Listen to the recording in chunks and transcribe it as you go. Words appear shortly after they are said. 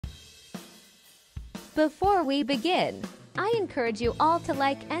Before we begin, I encourage you all to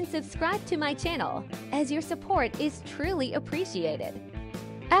like and subscribe to my channel, as your support is truly appreciated.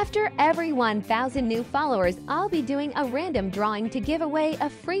 After every 1,000 new followers, I'll be doing a random drawing to give away a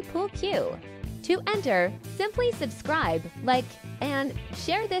free pool cue. To enter, simply subscribe, like, and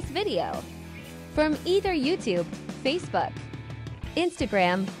share this video. From either YouTube, Facebook,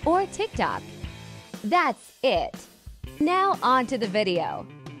 Instagram, or TikTok. That's it. Now on to the video.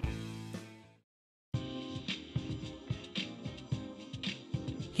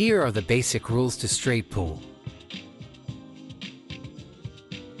 Here are the basic rules to straight pool.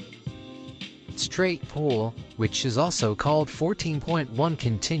 Straight pool, which is also called 14.1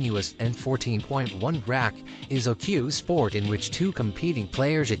 continuous and 14.1 rack, is a cue sport in which two competing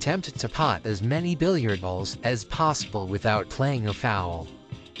players attempt to pot as many billiard balls as possible without playing a foul.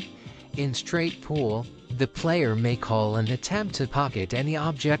 In straight pool, the player may call an attempt to pocket any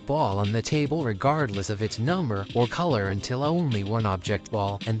object ball on the table regardless of its number or color until only one object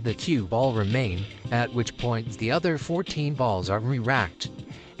ball and the cue ball remain, at which point the other 14 balls are re-racked.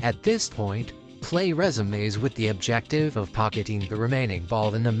 At this point, play resumes with the objective of pocketing the remaining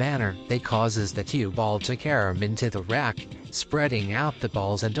ball in a manner that causes the cue ball to carom into the rack, spreading out the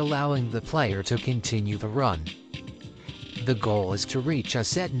balls and allowing the player to continue the run. The goal is to reach a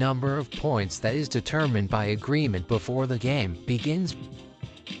set number of points that is determined by agreement before the game begins.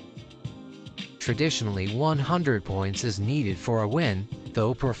 Traditionally, 100 points is needed for a win,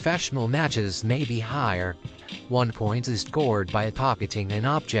 though professional matches may be higher. 1 point is scored by pocketing an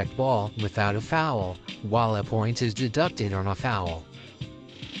object ball without a foul, while a point is deducted on a foul.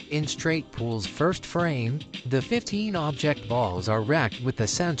 In straight pool's first frame, the 15 object balls are racked with the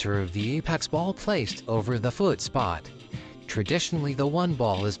center of the apex ball placed over the foot spot. Traditionally, the 1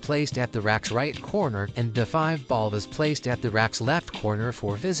 ball is placed at the rack's right corner and the 5 ball is placed at the rack's left corner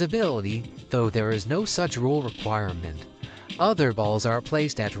for visibility, though there is no such rule requirement. Other balls are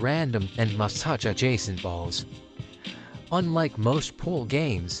placed at random and must touch adjacent balls. Unlike most pool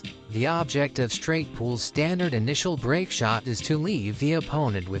games, the object of straight pool's standard initial break shot is to leave the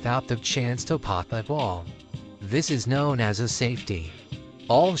opponent without the chance to pot the ball. This is known as a safety.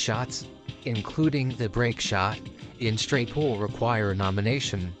 All shots, including the break shot, in straight pool require a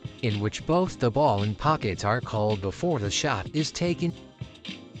nomination, in which both the ball and pocket are called before the shot is taken.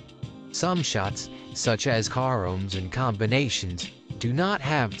 Some shots, such as caroms and combinations, do not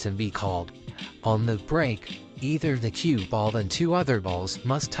have to be called. On the break, either the cue ball and 2 other balls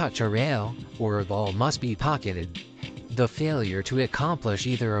must touch a rail, or a ball must be pocketed. The failure to accomplish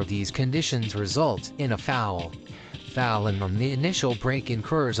either of these conditions results in a foul. Fouling on the initial break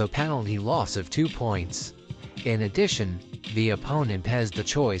incurs a penalty loss of 2 points. In addition, the opponent has the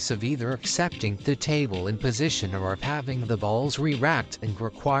choice of either accepting the table in position or of having the balls re-racked and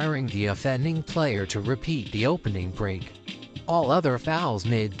requiring the offending player to repeat the opening break. All other fouls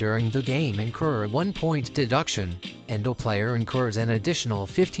made during the game incur a 1-point deduction, and a player incurs an additional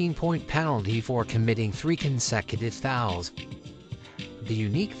 15-point penalty for committing 3 consecutive fouls. The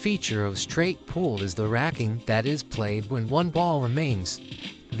unique feature of straight pool is the racking that is played when 1 ball remains.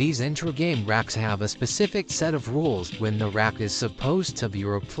 These intra-game racks have a specific set of rules when the rack is supposed to be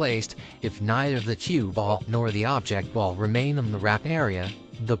replaced. If neither the cue ball nor the object ball remain in the rack area,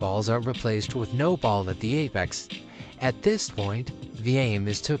 the balls are replaced with no ball at the apex. At this point, the aim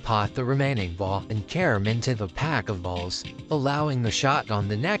is to pot the remaining ball and carom into the pack of balls, allowing the shot on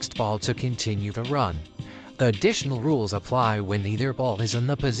the next ball to continue the run. Additional rules apply when either ball is in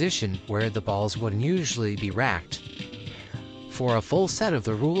the position where the balls would usually be racked. For a full set of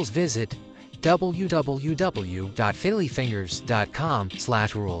the rules, visit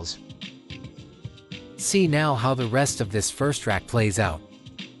www.fiddlyfingers.com/rules. See now how the rest of this first rack plays out.